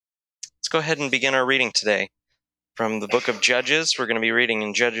Let's go ahead and begin our reading today. From the book of Judges, we're going to be reading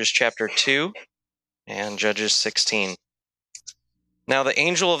in Judges chapter 2 and Judges 16. Now the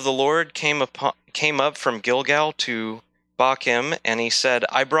angel of the Lord came up from Gilgal to Bochim, and he said,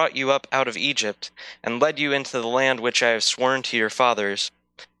 I brought you up out of Egypt, and led you into the land which I have sworn to your fathers.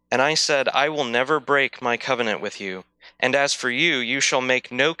 And I said, I will never break my covenant with you. And as for you, you shall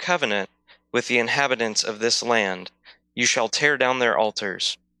make no covenant with the inhabitants of this land. You shall tear down their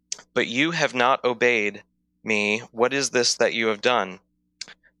altars. But you have not obeyed me. What is this that you have done?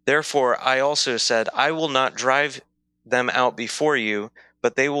 Therefore I also said, I will not drive them out before you,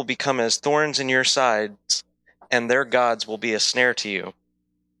 but they will become as thorns in your sides, and their gods will be a snare to you.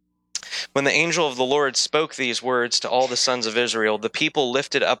 When the angel of the Lord spoke these words to all the sons of Israel, the people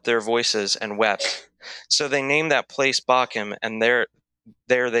lifted up their voices and wept. So they named that place Bochim, and there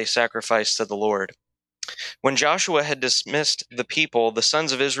they sacrificed to the Lord. When Joshua had dismissed the people, the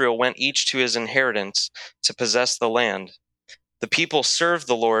sons of Israel went each to his inheritance to possess the land. The people served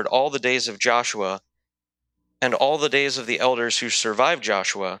the Lord all the days of Joshua, and all the days of the elders who survived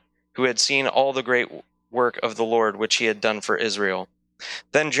Joshua, who had seen all the great work of the Lord which he had done for Israel.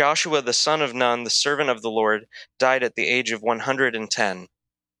 Then Joshua the son of Nun, the servant of the Lord, died at the age of 110.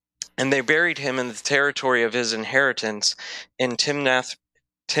 And they buried him in the territory of his inheritance in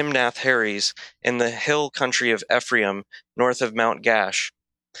Timnath-Heres, in the hill country of Ephraim, north of Mount Gash.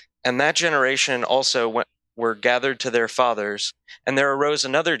 And that generation also were gathered to their fathers, and there arose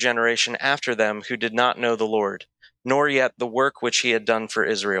another generation after them who did not know the Lord, nor yet the work which he had done for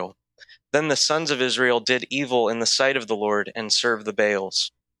Israel. Then the sons of Israel did evil in the sight of the Lord, and served the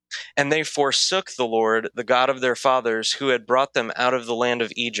Baals. And they forsook the Lord, the God of their fathers, who had brought them out of the land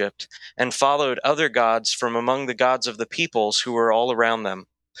of Egypt, and followed other gods from among the gods of the peoples who were all around them,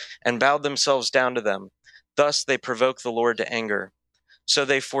 and bowed themselves down to them. Thus they provoked the Lord to anger. So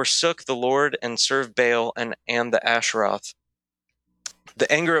they forsook the Lord and served Baal and the Asheroth.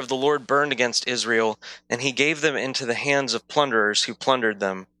 The anger of the Lord burned against Israel, and he gave them into the hands of plunderers who plundered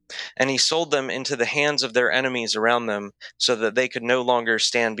them. And he sold them into the hands of their enemies around them, so that they could no longer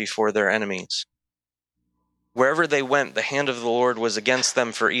stand before their enemies. Wherever they went, the hand of the Lord was against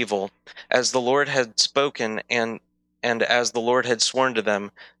them for evil, as the Lord had spoken and as the Lord had sworn to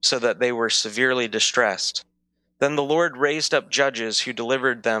them, so that they were severely distressed. Then the Lord raised up judges who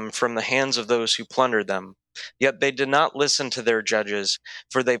delivered them from the hands of those who plundered them. Yet they did not listen to their judges,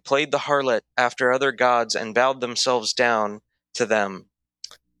 for they played the harlot after other gods and bowed themselves down to them.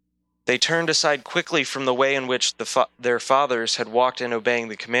 They turned aside quickly from the way in which their fathers had walked in obeying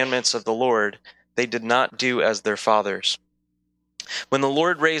the commandments of the Lord. They did not do as their fathers. When the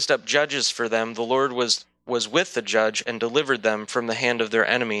Lord raised up judges for them, the Lord was with the judge and delivered them from the hand of their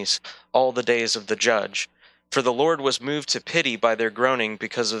enemies all the days of the judge. For the Lord was moved to pity by their groaning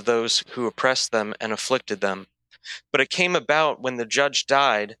because of those who oppressed them and afflicted them. But it came about when the judge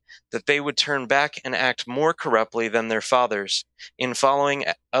died that they would turn back and act more corruptly than their fathers, in following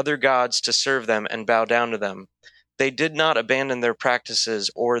other gods to serve them and bow down to them. They did not abandon their practices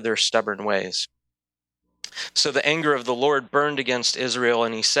or their stubborn ways. So the anger of the Lord burned against Israel,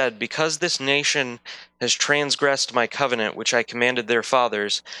 and he said, Because this nation has transgressed my covenant which I commanded their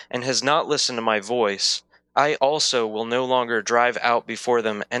fathers, and has not listened to my voice, I also will no longer drive out before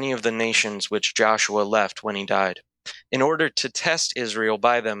them any of the nations which Joshua left when he died, in order to test Israel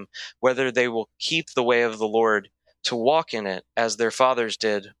by them, whether they will keep the way of the Lord, to walk in it as their fathers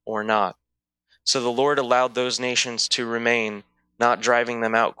did, or not. So the Lord allowed those nations to remain, not driving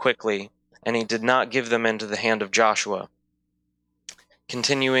them out quickly, and he did not give them into the hand of Joshua.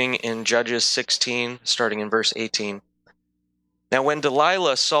 Continuing in Judges 16, starting in verse 18. Now when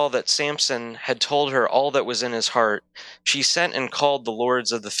Delilah saw that Samson had told her all that was in his heart, she sent and called the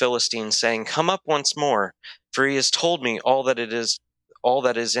lords of the Philistines, saying, Come up once more, for he has told me all that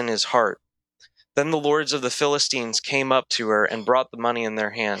is in his heart. Then the lords of the Philistines came up to her and brought the money in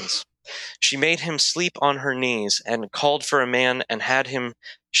their hands. She made him sleep on her knees, and called for a man and had him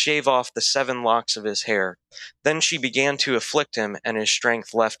shave off the 7 locks of his hair. Then she began to afflict him, and his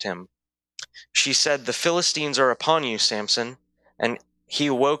strength left him. She said, The Philistines are upon you, Samson. And he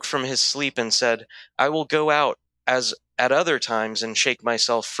awoke from his sleep and said, I will go out as at other times and shake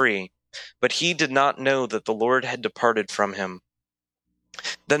myself free. But he did not know that the Lord had departed from him.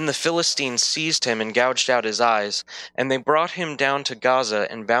 Then the Philistines seized him and gouged out his eyes, and they brought him down to Gaza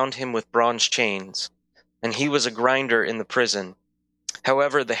and bound him with bronze chains. And he was a grinder in the prison.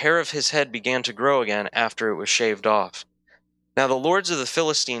 However, the hair of his head began to grow again after it was shaved off. Now the lords of the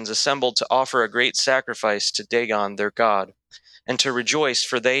Philistines assembled to offer a great sacrifice to Dagon their god, and to rejoice,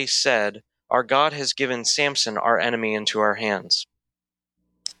 for they said, Our God has given Samson our enemy into our hands.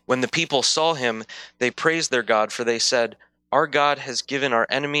 When the people saw him, they praised their God, for they said, "Our God has given our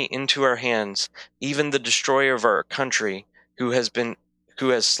enemy into our hands, even the destroyer of our country, who has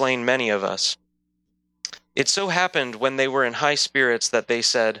slain many of us." It so happened when they were in high spirits that they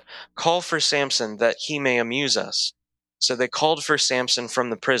said, "Call for Samson, that he may amuse us." So they called for Samson from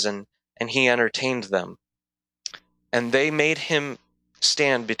the prison, and he entertained them. And they made him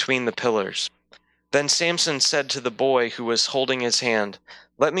stand between the pillars. Then Samson said to the boy who was holding his hand,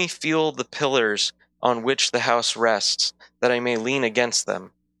 "Let me feel the pillars on which the house rests, that I may lean against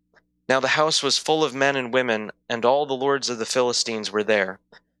them." Now the house was full of men and women, and all the lords of the Philistines were there.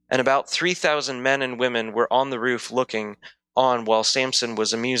 And about 3,000 men and women were on the roof looking on while Samson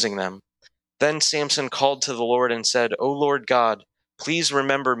was amusing them. Then Samson called to the Lord and said, "O Lord God, please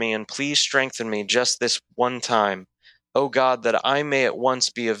remember me and please strengthen me just this one time, O God, that I may at once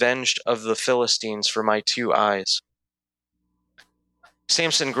be avenged of the Philistines for my 2 eyes."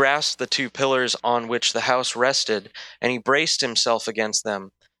 Samson grasped the 2 pillars on which the house rested, and he braced himself against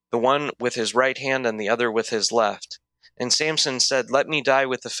them, the one with his right hand and the other with his left. And Samson said, "Let me die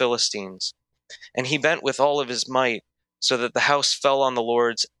with the Philistines." And he bent with all of his might, so that the house fell on the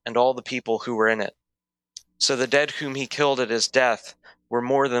lords and all the people who were in it. So the dead whom he killed at his death were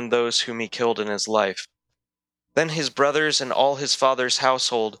more than those whom he killed in his life. Then his brothers and all his father's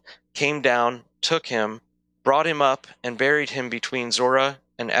household came down, took him, brought him up, and buried him between Zorah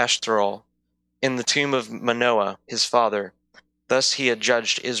and Eshtaol, in the tomb of Manoah, his father. Thus he had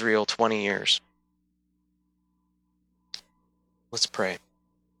judged Israel 20 years. Let's pray.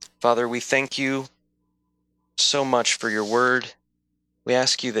 Father, we thank you so much for your word. We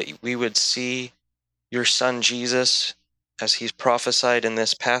ask you that we would see your son Jesus as he's prophesied in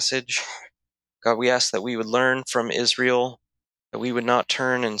this passage. God, we ask that we would learn from Israel, that we would not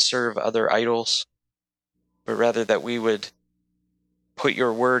turn and serve other idols, but rather that we would put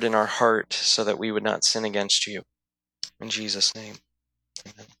your word in our heart so that we would not sin against you. In Jesus' name,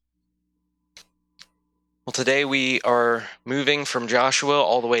 amen. Well, today we are moving from Joshua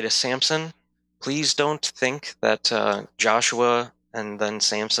all the way to Samson. Please don't think that Joshua and then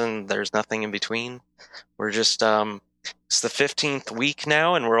Samson, there's nothing in between. We're just, it's the 15th week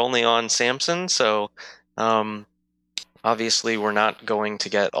now, and we're only on Samson, so obviously we're not going to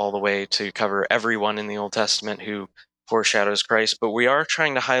get all the way to cover everyone in the Old Testament who foreshadows Christ, but we are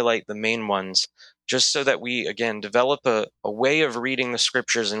trying to highlight the main ones, just so that we, again, develop a way of reading the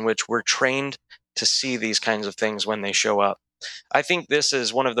scriptures in which we're trained to see these kinds of things when they show up. I think this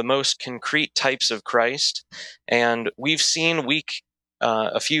is one of the most concrete types of Christ, and we've seen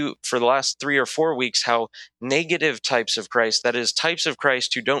for the last 3 or 4 weeks, how negative types of Christ, that is, types of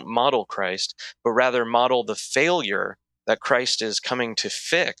Christ who don't model Christ, but rather model the failure that Christ is coming to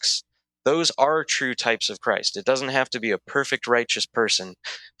fix, those are true types of Christ. It doesn't have to be a perfect righteous person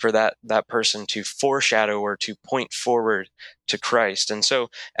for that person to foreshadow or to point forward to Christ. And so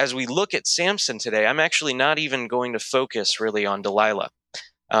as we look at Samson today, I'm actually not even going to focus really on Delilah.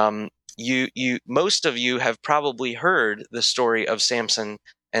 Most of you have probably heard the story of Samson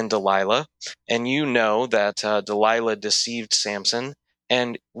and Delilah, and you know that Delilah deceived Samson,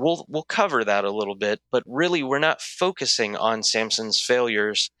 and we'll cover that a little bit, but really we're not focusing on Samson's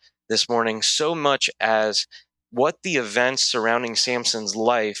failures this morning so much as what the events surrounding Samson's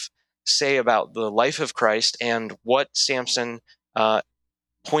life say about the life of Christ and what Samson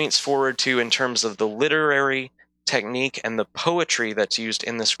points forward to in terms of the literary technique and the poetry that's used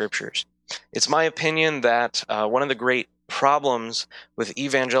in the scriptures. It's my opinion that one of the great problems with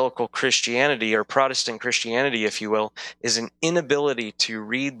evangelical Christianity, or Protestant Christianity, if you will, is an inability to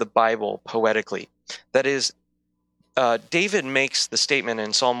read the Bible poetically. That is, David makes the statement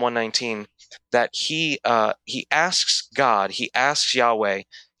in Psalm 119 that he asks God, he asks Yahweh,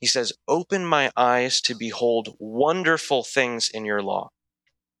 he says, "Open my eyes to behold wonderful things in your law."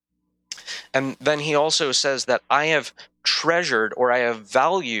 And then he also says that I have treasured, or I have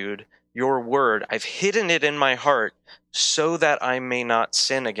valued your word. I've hidden it in my heart so that I may not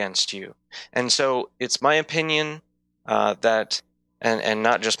sin against you. And so it's my opinion that, and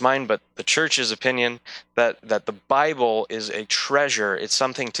not just mine, but the church's opinion, that the Bible is a treasure. It's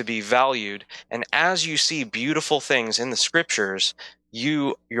something to be valued. And as you see beautiful things in the scriptures,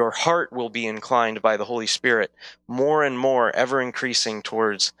 your heart will be inclined by the Holy Spirit more and more, ever increasing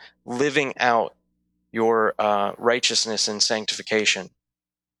towards living out your righteousness and sanctification.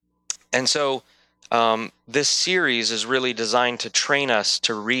 And so this series is really designed to train us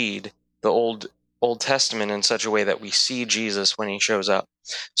to read the Old Testament in such a way that we see Jesus when he shows up.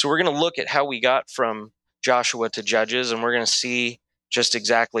 So we're going to look at how we got from Joshua to Judges, and we're going to see just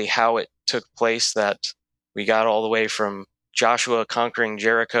exactly how it took place that we got all the way from Joshua conquering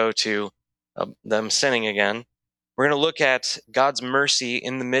Jericho to them sinning again. We're going to look at God's mercy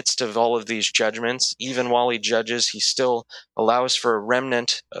in the midst of all of these judgments. Even while he judges, he still allows for a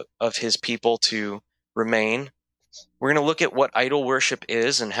remnant of his people to remain. We're going to look at what idol worship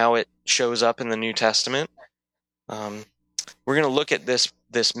is and how it shows up in the New Testament. We're going to look at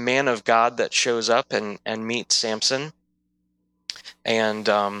this man of God that shows up and meets Samson.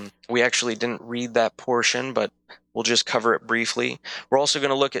 And we actually didn't read that portion, but we'll just cover it briefly. We're also going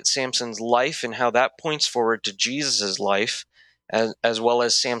to look at Samson's life and how that points forward to Jesus' life, as well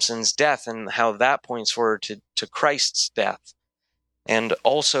as Samson's death and how that points forward to Christ's death. And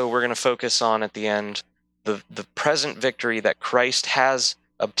also we're going to focus on, at the end, the present victory that Christ has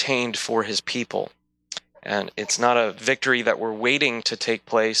obtained for his people. And it's not a victory that we're waiting to take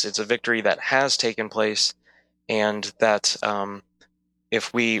place. It's a victory that has taken place, and that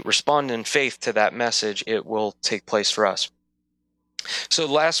if we respond in faith to that message, it will take place for us. So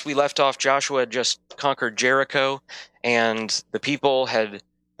last we left off, Joshua had just conquered Jericho, and the people had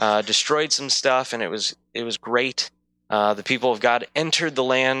destroyed some stuff, and it was great. The people of God entered the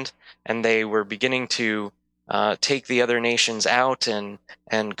land, and they were beginning to take the other nations out,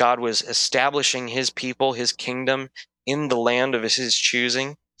 and God was establishing his people, his kingdom, in the land of his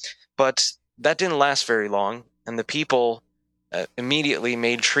choosing. But that didn't last very long, and the people immediately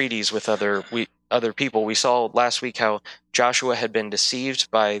made treaties with other people. We saw last week how Joshua had been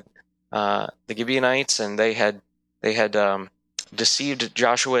deceived by the Gibeonites, and they had deceived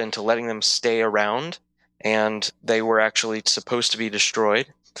Joshua into letting them stay around, and they were actually supposed to be destroyed.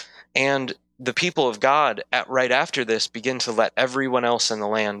 And the people of God, right after this, begin to let everyone else in the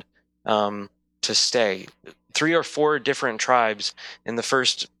land to stay. 3 or 4 different tribes in the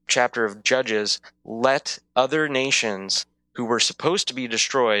first chapter of Judges let other nations who were supposed to be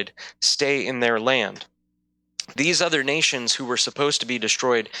destroyed stay in their land. These other nations who were supposed to be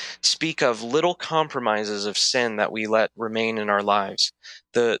destroyed speak of little compromises of sin that we let remain in our lives.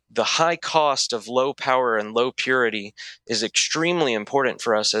 The high cost of low power and low purity is extremely important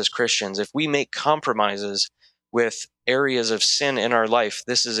for us as Christians. If we make compromises with areas of sin in our life,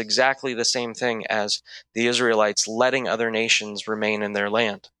 this is exactly the same thing as the Israelites letting other nations remain in their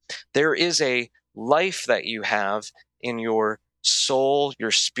land. There is a life that you have in your soul, your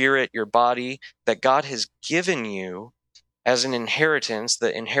spirit, your body, that God has given you as an inheritance,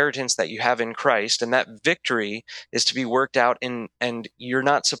 the inheritance that you have in Christ, and that victory is to be worked out in, and you're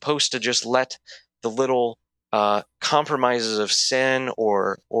not supposed to just let the little compromises of sin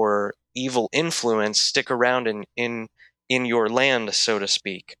or evil influence stick around in your land, so to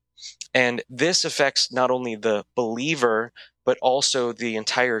speak. And this affects not only the believer, but also the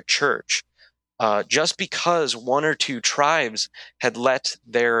entire church. Just because 1 or 2 tribes had let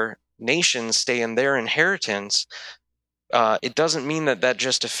their nations stay in their inheritance, it doesn't mean that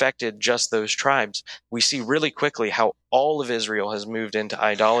just affected just those tribes. We see really quickly how all of Israel has moved into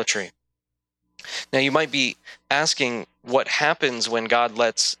idolatry. Now, you might be asking what happens when God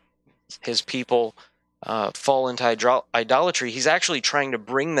lets his people fall into idolatry. He's actually trying to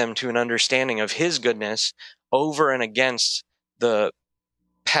bring them to an understanding of his goodness over and against the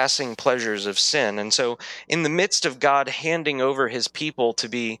passing pleasures of sin. And so in the midst of God handing over his people to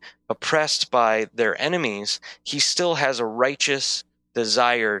be oppressed by their enemies, he still has a righteous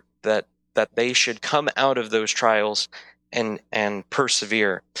desire that they should come out of those trials and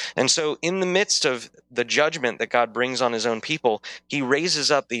persevere. And so in the midst of the judgment that God brings on his own people, he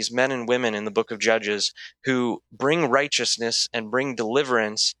raises up these men and women in the book of Judges who bring righteousness and bring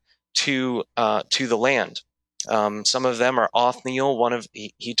deliverance to the land. Some of them are Othniel.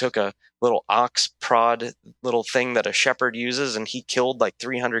 He took a little ox prod little thing that a shepherd uses, and he killed like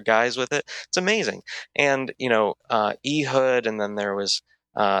 300 guys with it. It's amazing. And Ehud, and then there was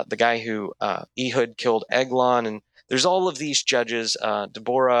the guy who Ehud killed Eglon, and there's all of these judges.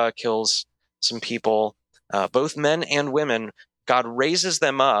 Deborah kills some people, both men and women. God raises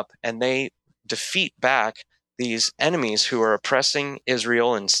them up, and they defeat back these enemies who are oppressing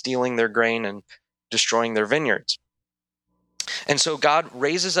Israel and stealing their grain and destroying their vineyards. And so God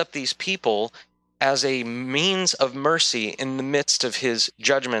raises up these people as a means of mercy in the midst of his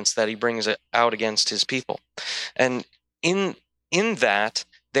judgments that he brings out against his people. And in that,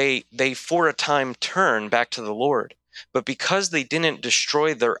 they for a time turn back to the Lord. But because they didn't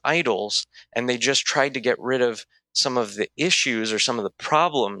destroy their idols, and they just tried to get rid of some of the issues or some of the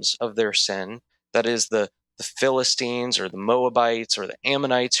problems of their sin, that is the Philistines or the Moabites or the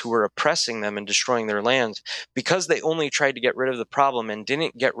Ammonites who were oppressing them and destroying their lands, because they only tried to get rid of the problem and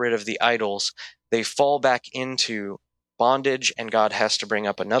didn't get rid of the idols, they fall back into bondage, and God has to bring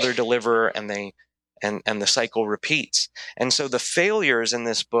up another deliverer, and and the cycle repeats. And so the failures in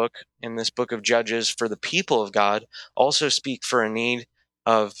this book of Judges for the people of God also speak for a need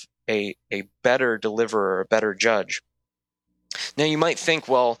of a better deliverer, a better judge. Now you might think,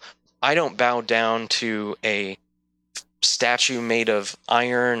 well, I don't bow down to a statue made of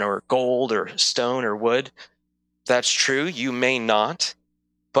iron or gold or stone or wood. That's true, you may not,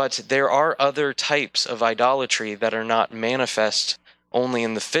 but there are other types of idolatry that are not manifest only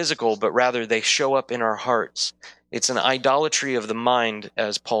in the physical, but rather they show up in our hearts. It's an idolatry of the mind,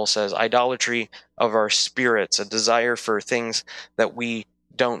 as Paul says, idolatry of our spirits, a desire for things that we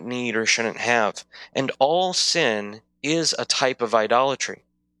don't need or shouldn't have. And all sin is a type of idolatry.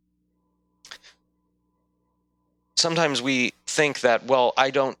 Sometimes we think that, well,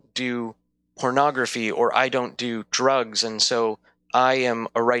 I don't do pornography or I don't do drugs, and so I am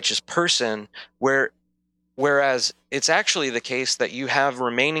a righteous person, whereas it's actually the case that you have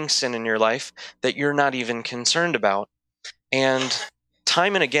remaining sin in your life that you're not even concerned about. And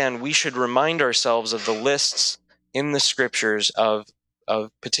time and again, we should remind ourselves of the lists in the scriptures of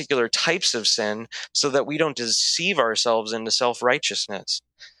particular types of sin so that we don't deceive ourselves into self-righteousness.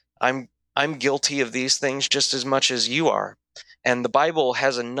 I'm guilty of these things just as much as you are. And the Bible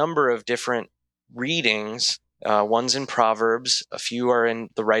has a number of different readings. One's in Proverbs, a few are in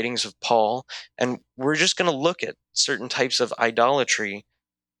the writings of Paul, and we're just going to look at certain types of idolatry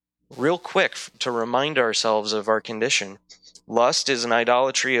real quick to remind ourselves of our condition. Lust is an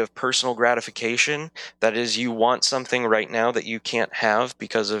idolatry of personal gratification. That is, you want something right now that you can't have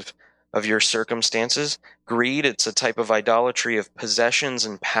because of your circumstances. Greed, it's a type of idolatry of possessions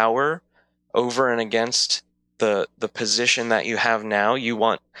and power over and against the position that you have now. You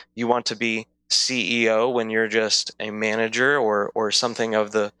want to be CEO when you're just a manager or something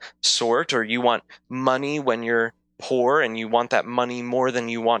of the sort, or you want money when you're poor and you want that money more than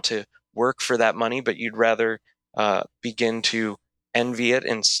you want to work for that money, but you'd rather begin to envy it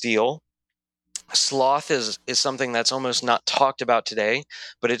and steal. Sloth is something that's almost not talked about today,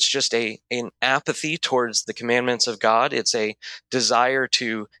 but it's just an apathy towards the commandments of God. It's a desire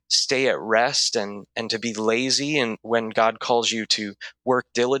to stay at rest and to be lazy, and when God calls you to work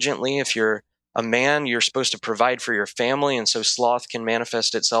diligently. If you're a man, you're supposed to provide for your family, and so sloth can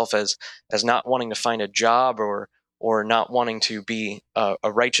manifest itself as not wanting to find a job or not wanting to be a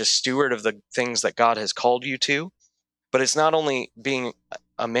righteous steward of the things that God has called you to. But it's not only being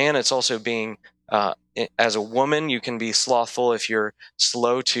a man, it's also being as a woman. You can be slothful if you're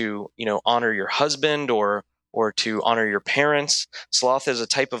slow to honor your husband or to honor your parents. Sloth is a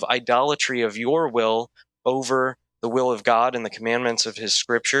type of idolatry of your will over the will of God and the commandments of his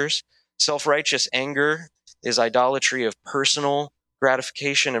scriptures. Self-righteous anger is idolatry of personal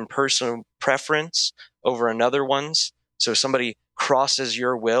gratification and personal preference over another one's. So somebody crosses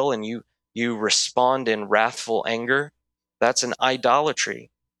your will and you respond in wrathful anger. That's an idolatry.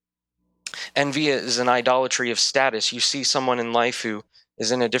 Envy is an idolatry of status. You see someone in life who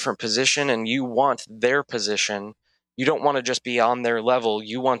is in a different position and you want their position. You don't want to just be on their level.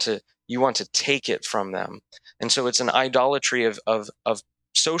 You want to take it from them. And so it's an idolatry of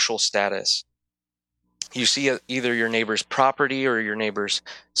social status. You see either your neighbor's property or your neighbor's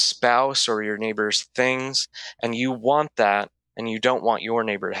spouse or your neighbor's things, and you want that, and you don't want your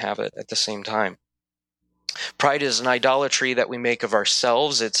neighbor to have it at the same time. Pride is an idolatry that we make of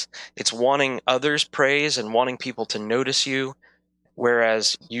ourselves. It's wanting others' praise and wanting people to notice you,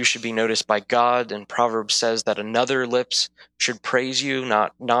 whereas you should be noticed by God. And Proverbs says that another lips should praise you,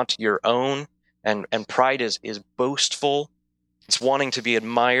 not your own. And pride is boastful. It's wanting to be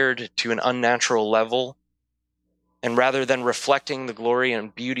admired to an unnatural level. And rather than reflecting the glory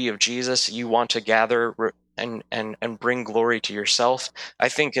and beauty of Jesus, you want to gather and bring glory to yourself. I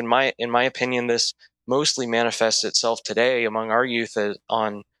think, in my opinion, this mostly manifests itself today among our youth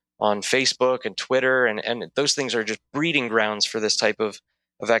on Facebook and Twitter, and those things are just breeding grounds for this type of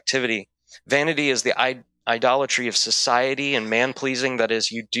activity. Vanity is the idolatry of society and man-pleasing. That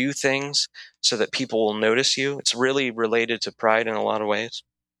is, you do things so that people will notice you. It's really related to pride in a lot of ways.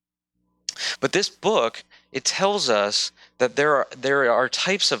 But this book, it tells us that there are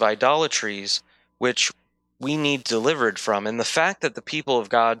types of idolatries which we need delivered from. And the fact that the people of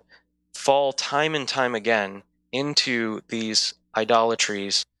God fall time and time again into these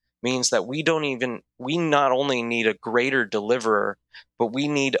idolatries means that we not only need a greater deliverer, but we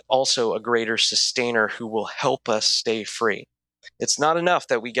need also a greater sustainer who will help us stay free. It's not enough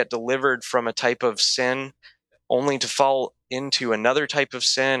that we get delivered from a type of sin only to fall into another type of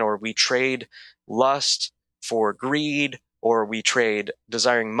sin, or we trade lust for greed, or we trade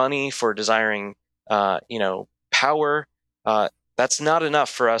desiring money for desiring, power. That's not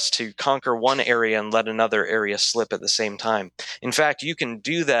enough for us to conquer one area and let another area slip at the same time. In fact, you can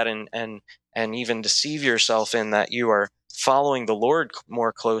do that and even deceive yourself in that you are following the Lord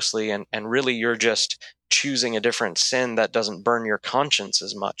more closely, and really you're just choosing a different sin that doesn't burn your conscience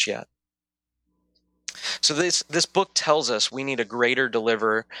as much yet. So this book tells us we need a greater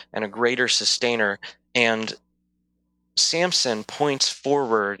deliverer and a greater sustainer, and Samson points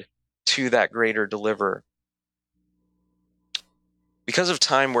forward to that greater deliverer. Because of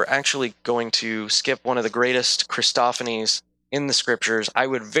time, we're actually going to skip one of the greatest Christophanies in the scriptures. I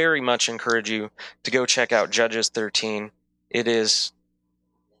would very much encourage you to go check out Judges 13. It is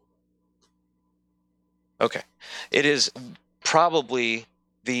probably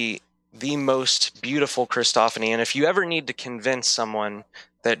the most beautiful Christophany. And if you ever need to convince someone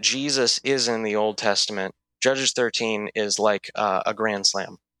that Jesus is in the Old Testament, Judges 13 is like a grand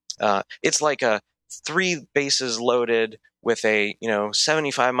slam. It's like a 3 bases loaded with a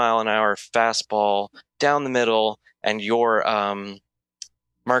 75-mile-an-hour fastball down the middle, and you're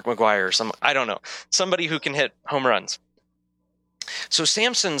Mark McGwire, I don't know, somebody who can hit home runs. So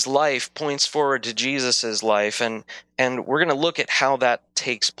Samson's life points forward to Jesus's life, and we're going to look at how that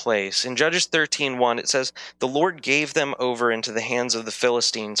takes place. In Judges 13:1, it says, "The Lord gave them over into the hands of the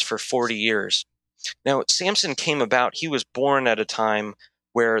Philistines for 40 years." Now, Samson came about, he was born at a time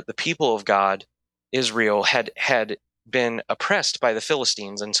where the people of God, Israel, had been oppressed by the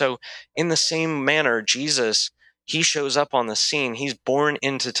Philistines. And so in the same manner, Jesus, he shows up on the scene. He's born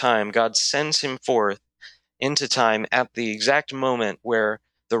into time. God sends him forth into time at the exact moment where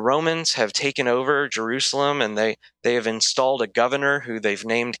the Romans have taken over Jerusalem, and they have installed a governor who they've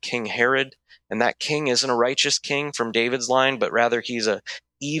named King Herod. And that king isn't a righteous king from David's line, but rather he's a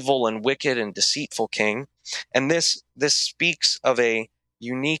evil and wicked and deceitful king. And this speaks of a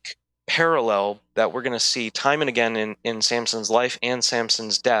unique parallel that we're going to see time and again in Samson's life and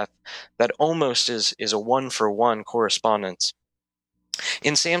Samson's death, that almost is a one-for-one correspondence.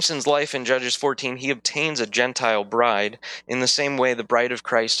 In Samson's life in Judges 14, he obtains a Gentile bride. In the same way, the bride of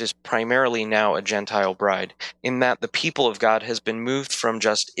Christ is primarily now a Gentile bride, in that the people of God has been moved from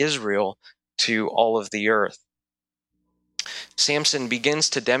just Israel to all of the earth. Samson begins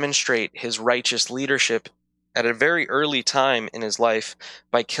to demonstrate his righteous leadership at a very early time in his life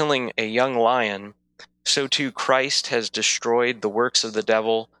by killing a young lion. So too Christ has destroyed the works of the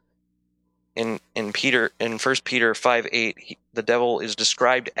devil. In 1 Peter 5:8, the devil is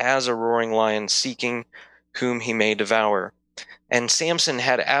described as a roaring lion seeking whom he may devour. And Samson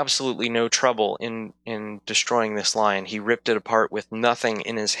had absolutely no trouble in destroying this lion. He ripped it apart with nothing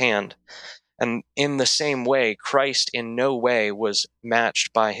in his hand. And in the same way, Christ in no way was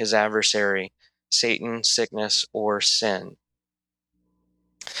matched by his adversary, Satan, sickness, or sin.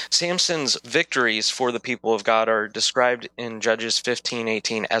 Samson's victories for the people of God are described in Judges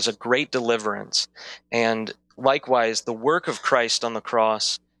 15:18 as a great deliverance. And likewise, the work of Christ on the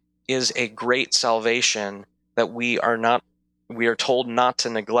cross is a great salvation that we are told not to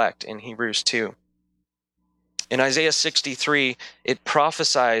neglect in Hebrews 2. In Isaiah 63, it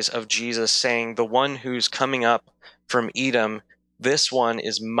prophesies of Jesus saying, "The one who's coming up from Edom, this one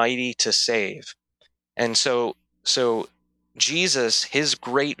is mighty to save." And so Jesus, his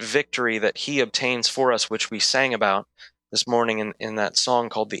great victory that he obtains for us, which we sang about this morning in that song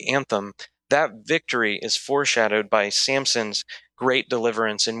called the Anthem, that victory is foreshadowed by Samson's great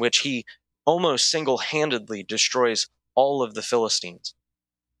deliverance, in which he almost single-handedly destroys all of the Philistines.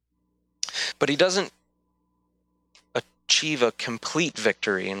 But he doesn't achieve a complete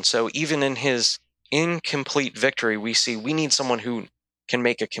victory, and so even in his incomplete victory, we see we need someone who can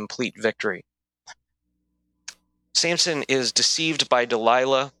make a complete victory. Samson is deceived by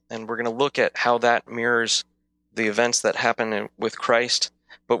Delilah, and we're going to look at how that mirrors the events that happen with Christ.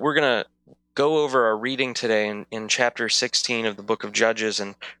 But we're going to go over our reading today in chapter 16 of the book of Judges,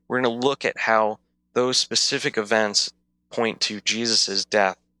 and we're going to look at how those specific events point to Jesus'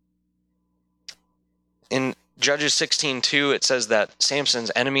 death. In Judges 16:2, it says that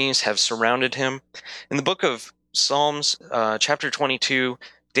Samson's enemies have surrounded him. In the book of Psalms, chapter 22,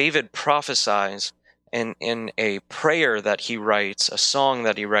 David prophesies in a prayer that he writes, a song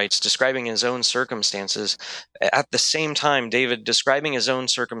that he writes, describing his own circumstances. At the same time, David describing his own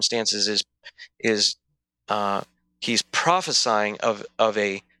circumstances is he's prophesying of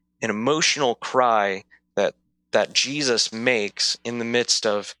an emotional cry that Jesus makes in the midst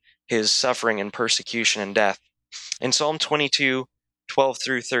of his suffering and persecution and death. In Psalm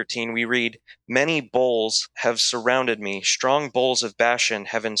 22:12-13, we read, "Many bulls have surrounded me. Strong bulls of Bashan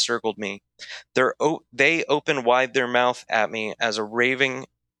have encircled me. They open wide their mouth at me as a ravening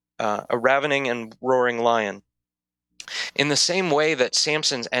and roaring lion. In the same way that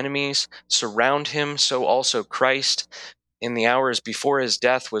Samson's enemies surround him, so also Christ, in the hours before his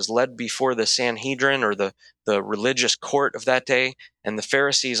death, was led before the Sanhedrin, or the religious court of that day, and the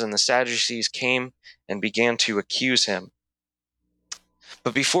Pharisees and the Sadducees came and began to accuse him.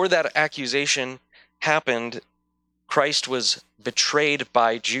 But before that accusation happened, Christ was betrayed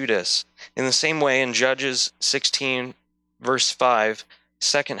by Judas. In the same way, in Judges 16, verse 5,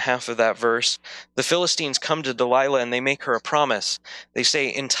 second half of that verse, the Philistines come to Delilah and they make her a promise. They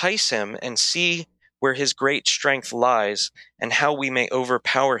say, "Entice him and see where his great strength lies, and how we may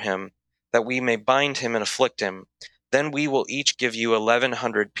overpower him, that we may bind him and afflict him. Then we will each give you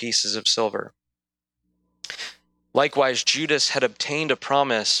 1,100 pieces of silver." Likewise, Judas had obtained a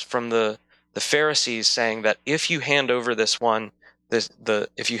promise from the Pharisees, saying that if you hand over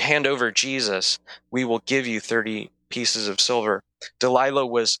if you hand over Jesus, we will give you 30 pieces of silver. Delilah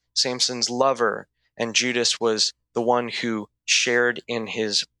was Samson's lover, and Judas was the one who shared in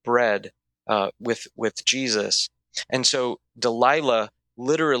his bread with Jesus. And so Delilah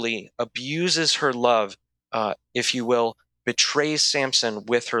literally abuses her love, if you will, betrays Samson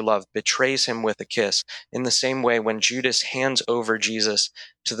with her love, betrays him with a kiss. In the same way, when Judas hands over Jesus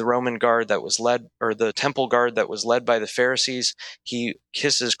to the Roman guard that was led, or the temple guard that was led by the Pharisees, he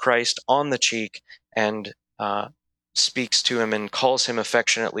kisses Christ on the cheek and speaks to him and calls him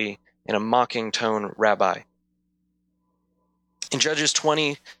affectionately in a mocking tone, "Rabbi." In Judges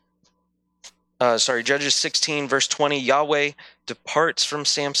 16, verse 20, Yahweh departs from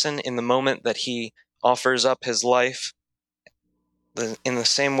Samson in the moment that he offers up his life. In the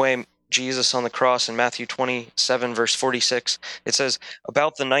same way, Jesus on the cross in Matthew 27, verse 46, it says,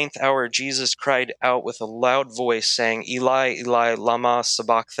 "About the 9th hour, Jesus cried out with a loud voice, saying, Eli, Eli, lama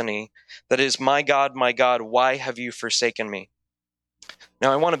sabachthani, that is, my God, why have you forsaken me?"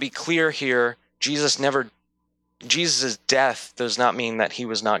 Now, I want to be clear here. Jesus' death does not mean that he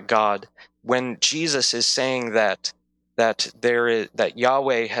was not God. When Jesus is saying that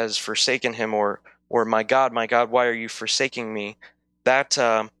Yahweh has forsaken him, or my God, why are you forsaking me?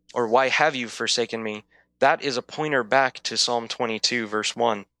 Or why have you forsaken me? That is a pointer back to Psalm 22, verse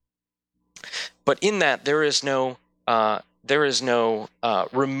 1. But in that, there is no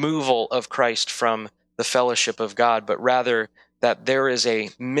removal of Christ from the fellowship of God, but rather that there is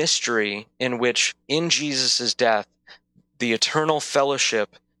a mystery in which, in Jesus' death, the eternal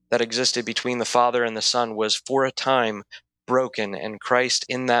fellowship that existed between the Father and the Son was for a time broken, and Christ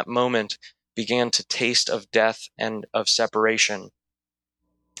in that moment began to taste of death and of separation.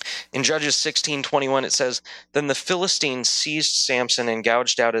 In Judges 16:21, it says, "Then the Philistines seized Samson and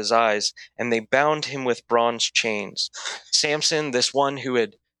gouged out his eyes, and they bound him with bronze chains." Samson, this one who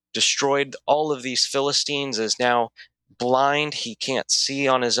had destroyed all of these Philistines, is now blind. He can't see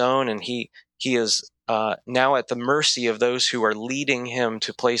on his own, and he is now at the mercy of those who are leading him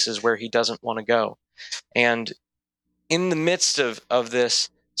to places where he doesn't want to go. And in the midst of this,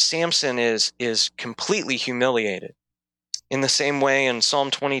 Samson is completely humiliated. In the same way, in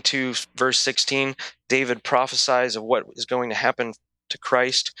Psalm 22, verse 16, David prophesies of what is going to happen to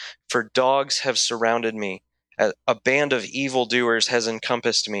Christ. "For dogs have surrounded me. A band of evildoers has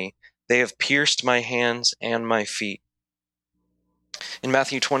encompassed me. They have pierced my hands and my feet." In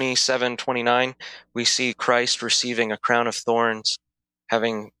Matthew 27:29, we see Christ receiving a crown of thorns,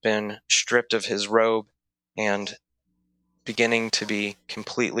 having been stripped of his robe and beginning to be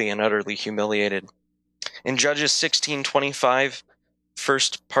completely and utterly humiliated. In Judges 16:25,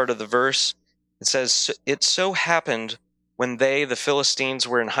 first part of the verse, it says, "It so happened when they, the Philistines,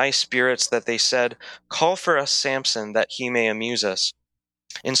 were in high spirits that they said, 'Call for us Samson, that he may amuse us.'"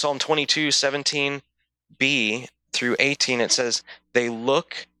 In Psalm 22:17b through 18, it says, "They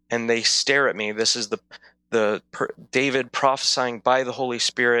look and they stare at me." This is David prophesying by the Holy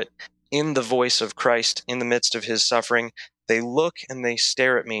Spirit in the voice of Christ in the midst of his suffering. "They look and they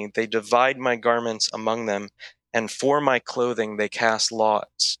stare at me. They divide my garments among them, and for my clothing they cast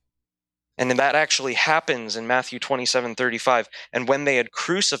lots." And that actually happens in Matthew 27:35. "And when they had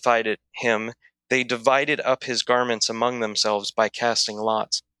crucified him, they divided up his garments among themselves by casting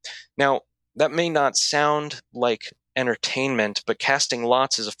lots." Now, that may not sound like entertainment, but casting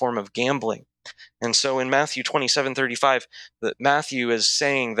lots is a form of gambling. And so in Matthew 27:35, Matthew is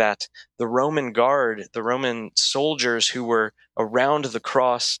saying that the Roman guard, the Roman soldiers who were around the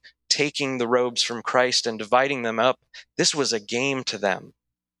cross, taking the robes from Christ and dividing them up, this was a game to them.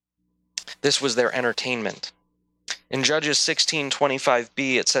 This was their entertainment. In Judges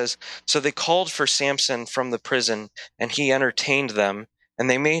 16:25b, it says, "So they called for Samson from the prison, and he entertained them, and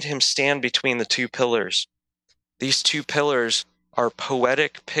they made him stand between the two pillars." These two pillars are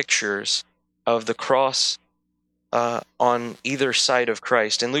poetic pictures of the cross on either side of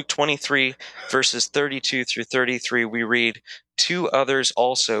Christ. In Luke 23, verses 32 through 33, we read, "Two others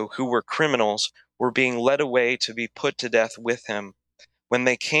also, who were criminals, were being led away to be put to death with him. When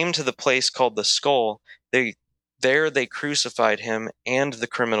they came to the place called the Skull, there they crucified him and the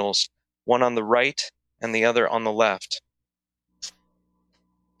criminals, one on the right and the other on the left."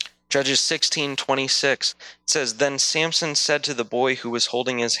 Judges 16:26 says, "Then Samson said to the boy who was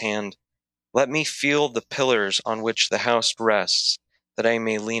holding his hand, 'Let me feel the pillars on which the house rests, that I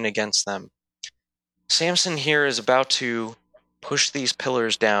may lean against them.'" Samson here is about to push these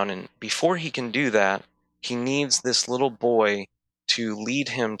pillars down, and before he can do that, he needs this little boy to lead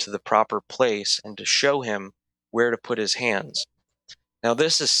him to the proper place and to show him where to put his hands. Now,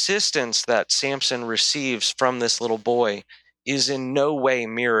 this assistance that Samson receives from this little boy is in no way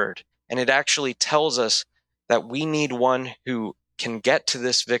mirrored, and it actually tells us that we need one who can get to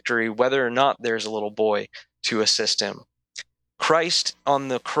this victory whether or not there's a little boy to assist him. Christ on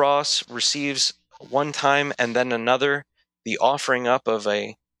the cross receives one time and then another the offering up of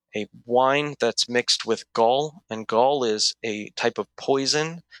a wine that's mixed with gall, and gall is a type of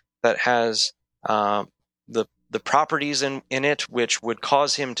poison that has the properties in it which would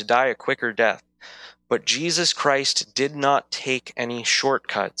cause him to die a quicker death. But Jesus Christ did not take any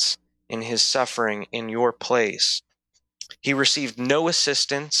shortcuts in his suffering in your place. He received no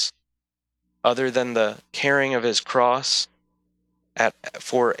assistance other than the carrying of his cross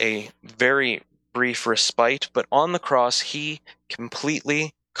for a very brief respite, but on the cross he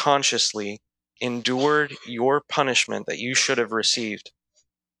completely, consciously endured your punishment that you should have received.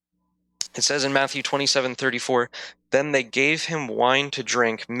 It says in Matthew 27:34, "Then they gave him wine to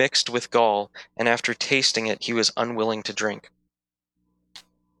drink mixed with gall, and after tasting it, he was unwilling to drink."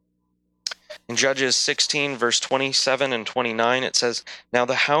 In Judges 16, verse 27 and 29, it says, "Now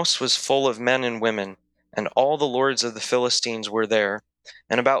the house was full of men and women, and all the lords of the Philistines were there,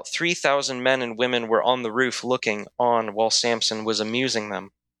 and about 3,000 men and women were on the roof looking on while Samson was amusing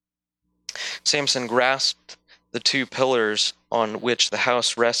them. Samson grasped the two pillars on which the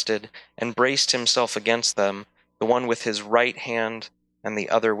house rested and braced himself against them, the one with his right hand and the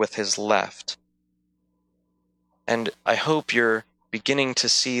other with his left." And I hope you're beginning to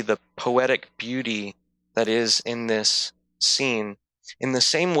see the poetic beauty that is in this scene. In the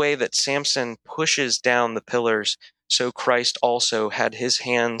same way that Samson pushes down the pillars, so Christ also had his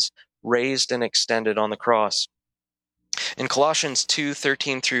hands raised and extended on the cross. In Colossians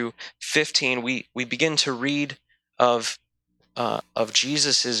 2:13 through 15, we begin to read of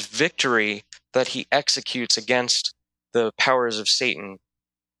Jesus' victory that he executes against the powers of Satan.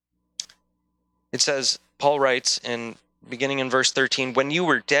 It says, Paul writes beginning in verse 13, "When you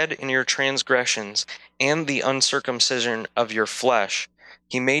were dead in your transgressions and the uncircumcision of your flesh,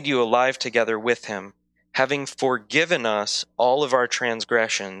 he made you alive together with him, having forgiven us all of our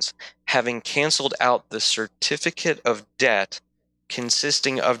transgressions, having canceled out the certificate of debt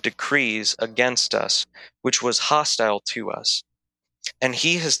consisting of decrees against us, which was hostile to us. And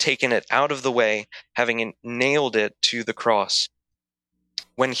he has taken it out of the way, having nailed it to the cross.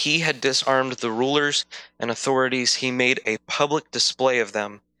 When he had disarmed the rulers and authorities, he made a public display of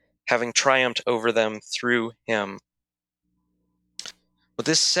them, having triumphed over them through him." What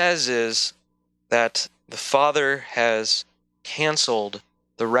this says is that the Father has canceled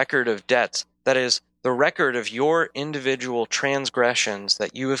the record of debts, that is, the record of your individual transgressions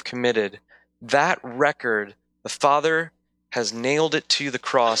that you have committed. That record, the Father has nailed it to the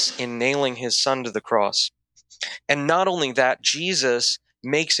cross in nailing his Son to the cross. And not only that, Jesus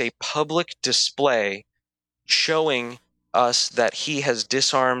makes a public display showing us that he has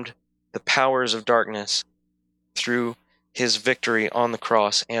disarmed the powers of darkness through his victory on the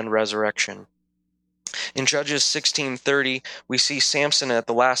cross and resurrection. In Judges 16:30, we see Samson at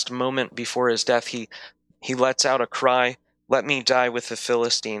the last moment before his death. He lets out a cry, "Let me die with the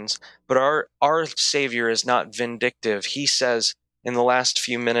Philistines." But our Savior is not vindictive. He says in the last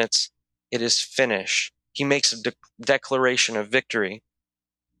few minutes, "It is finished." He makes a declaration of victory.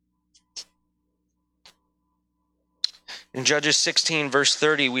 In Judges 16, verse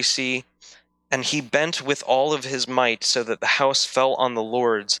 30, we see, "And he bent with all of his might so that the house fell on the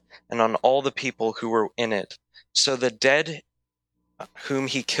lords and on all the people who were in it. So the dead whom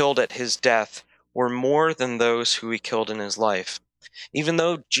he killed at his death were more than those who he killed in his life." Even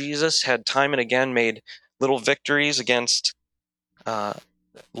though Jesus had time and again made little victories against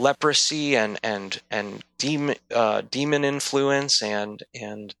leprosy and demon influence and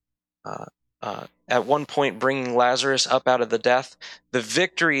at one point bringing Lazarus up out of the death, the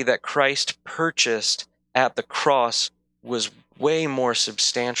victory that Christ purchased at the cross was way more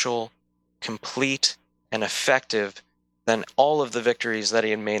substantial, complete, and effective than all of the victories that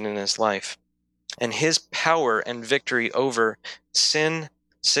he had made in his life. And his power and victory over sin,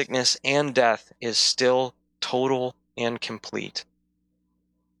 sickness, and death is still total and complete.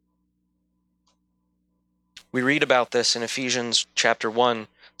 We read about this in Ephesians chapter 1,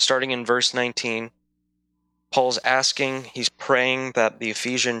 starting in verse 19. Paul's he's praying that the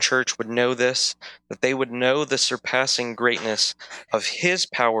Ephesian church would know this, that they would know the surpassing greatness of his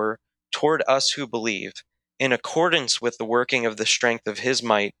power toward us who believe, in accordance with the working of the strength of his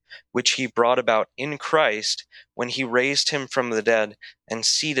might, which he brought about in Christ when he raised him from the dead and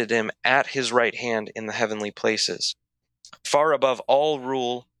seated him at his right hand in the heavenly places, far above all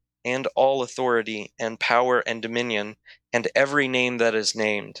rule and all authority and power and dominion and every name that is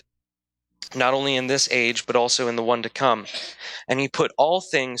named, not only in this age, but also in the one to come. And he put all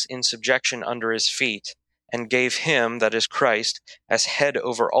things in subjection under his feet, and gave him, that is Christ, as head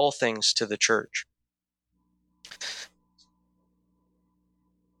over all things to the church.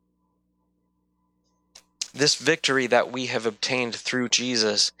 This victory that we have obtained through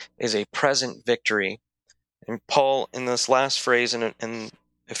Jesus is a present victory. And Paul, in this last phrase in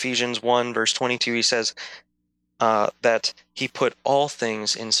Ephesians 1, verse 22, he says that he put all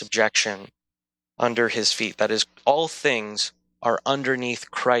things in subjection under his feet. That is, all things are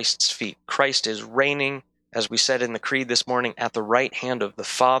underneath Christ's feet. Christ is reigning, as we said in the creed this morning, at the right hand of the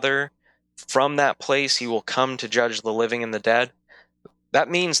Father. From that place, he will come to judge the living and the dead. That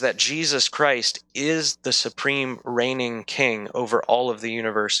means that Jesus Christ is the supreme reigning king over all of the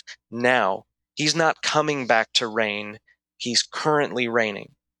universe now. He's not coming back to reign. He's currently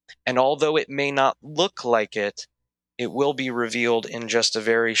reigning. And although it may not look like it, it will be revealed in just a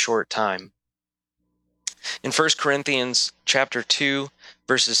very short time. In 1 Corinthians chapter 2,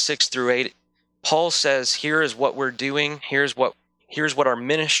 verses 6 through 8, Paul says, here is what we're doing. Here's what our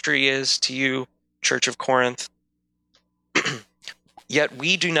ministry is to you, Church of Corinth. Yet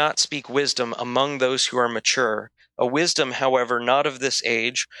we do not speak wisdom among those who are mature, a wisdom, however, not of this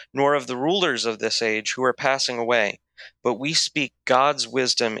age, nor of the rulers of this age who are passing away, but we speak God's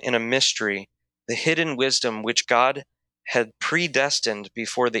wisdom in a mystery, the hidden wisdom which God had predestined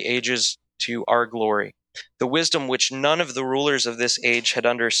before the ages to our glory, the wisdom which none of the rulers of this age had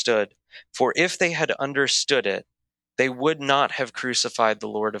understood. For if they had understood it, they would not have crucified the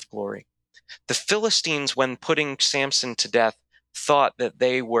Lord of glory. The Philistines, when putting Samson to death, thought that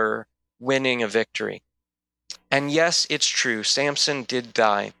they were winning a victory. And yes, it's true, Samson did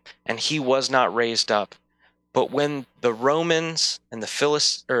die, and he was not raised up. But when the Romans and the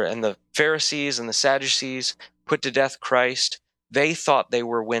Pharisees and the Sadducees put to death Christ, they thought they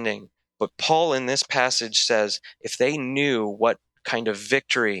were winning. But Paul in this passage says if they knew what kind of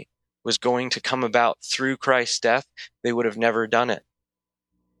victory was going to come about through Christ's death, they would have never done it.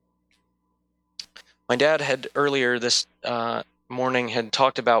 My dad had earlier this morning had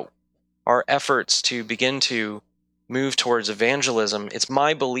talked about our efforts to begin to move towards evangelism. It's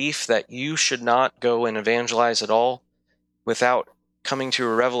my belief that you should not go and evangelize at all without coming to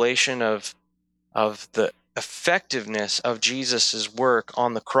a revelation of the effectiveness of Jesus' work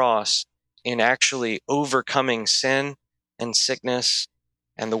on the cross in actually overcoming sin and sickness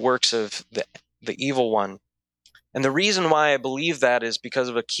and the works of the evil one. And the reason why I believe that is because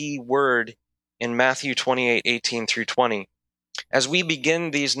of a key word in Matthew 28:18 through 20. As we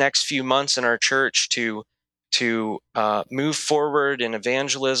begin these next few months in our church to move forward in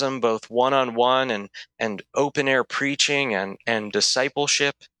evangelism, both one-on-one and open-air preaching and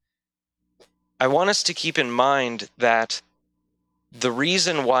discipleship, I want us to keep in mind that the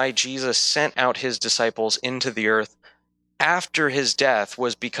reason why Jesus sent out his disciples into the earth after his death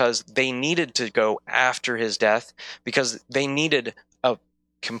was because they needed to go after his death, because they needed a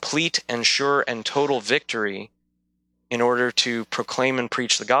complete and sure and total victory in order to proclaim and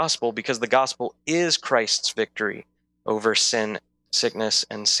preach the gospel, because the gospel is Christ's victory over sin, sickness,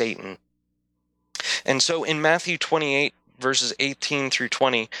 and Satan. And so in Matthew 28, verses 18 through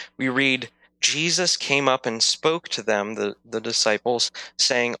 20, we read, Jesus came up and spoke to them, the disciples,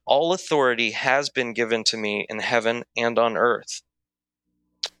 saying, all authority has been given to me in heaven and on earth.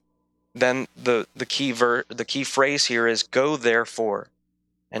 Then the key phrase here is, go therefore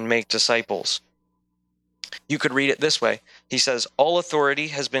and make disciples. You could read it this way. He says, all authority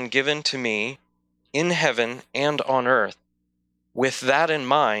has been given to me in heaven and on earth. With that in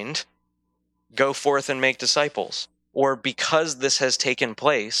mind, go forth and make disciples. Or because this has taken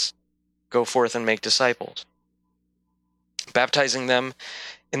place, go forth and make disciples. Baptizing them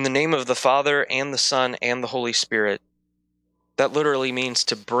in the name of the Father and the Son and the Holy Spirit. That literally means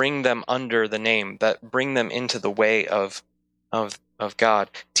to bring them under the name, that bring them into the way of of God,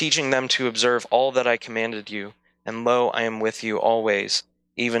 teaching them to observe all that I commanded you, and lo, I am with you always,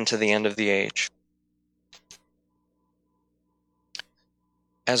 even to the end of the age.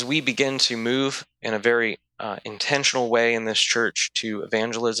 As we begin to move in a very intentional way in this church to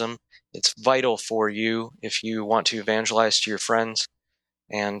evangelism, it's vital for you, if you want to evangelize to your friends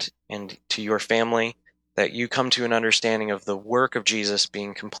and to your family, that you come to an understanding of the work of Jesus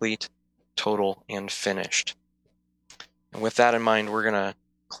being complete, total, and finished. And with that in mind, we're going to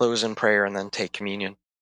close in prayer and then take communion.